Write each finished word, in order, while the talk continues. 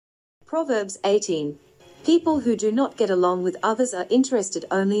Proverbs 18. People who do not get along with others are interested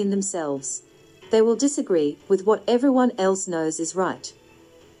only in themselves. They will disagree with what everyone else knows is right.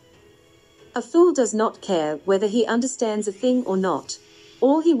 A fool does not care whether he understands a thing or not.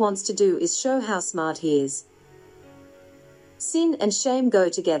 All he wants to do is show how smart he is. Sin and shame go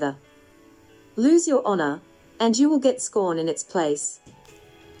together. Lose your honor, and you will get scorn in its place.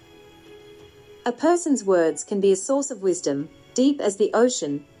 A person's words can be a source of wisdom, deep as the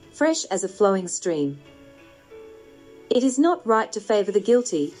ocean, fresh as a flowing stream. It is not right to favor the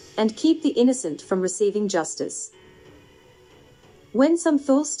guilty, and keep the innocent from receiving justice. When some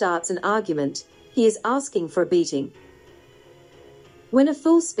fool starts an argument, he is asking for a beating. When a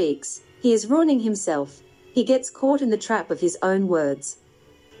fool speaks, he is ruining himself. He gets caught in the trap of his own words.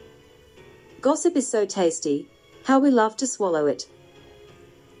 Gossip is so tasty, how we love to swallow it.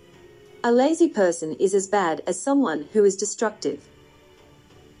 A lazy person is as bad as someone who is destructive.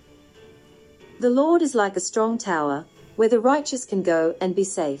 The Lord is like a strong tower, where the righteous can go and be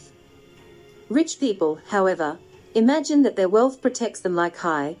safe. Rich people, however, imagine that their wealth protects them like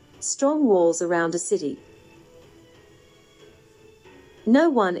high, strong walls around a city.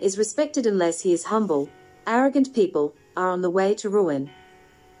 No one is respected unless he is humble. Arrogant people are on the way to ruin.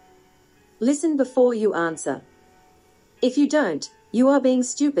 Listen before you answer. If you don't, you are being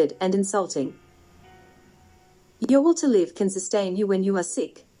stupid and insulting. Your will to live can sustain you when you are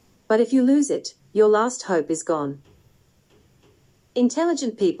sick, but if you lose it, your last hope is gone.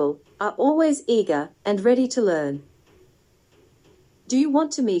 Intelligent people are always eager and ready to learn. Do you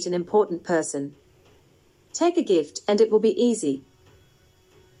want to meet an important person? Take a gift and it will be easy.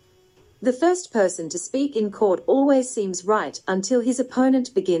 The first person to speak in court always seems right until his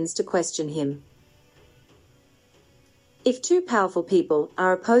opponent begins to question him. If two powerful people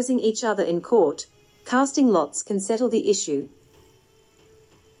are opposing each other in court, casting lots can settle the issue.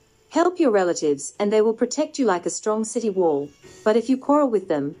 Help your relatives and they will protect you like a strong city wall, but if you quarrel with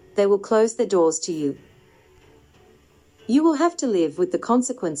them, they will close their doors to you. You will have to live with the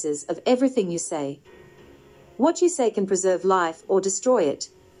consequences of everything you say. What you say can preserve life or destroy it,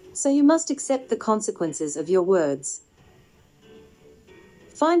 so you must accept the consequences of your words.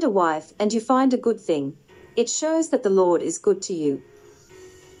 Find a wife and you find a good thing. It shows that the Lord is good to you.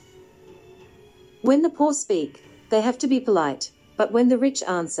 When the poor speak, they have to be polite, but when the rich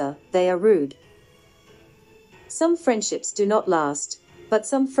answer, they are rude. Some friendships do not last, but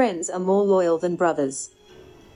some friends are more loyal than brothers.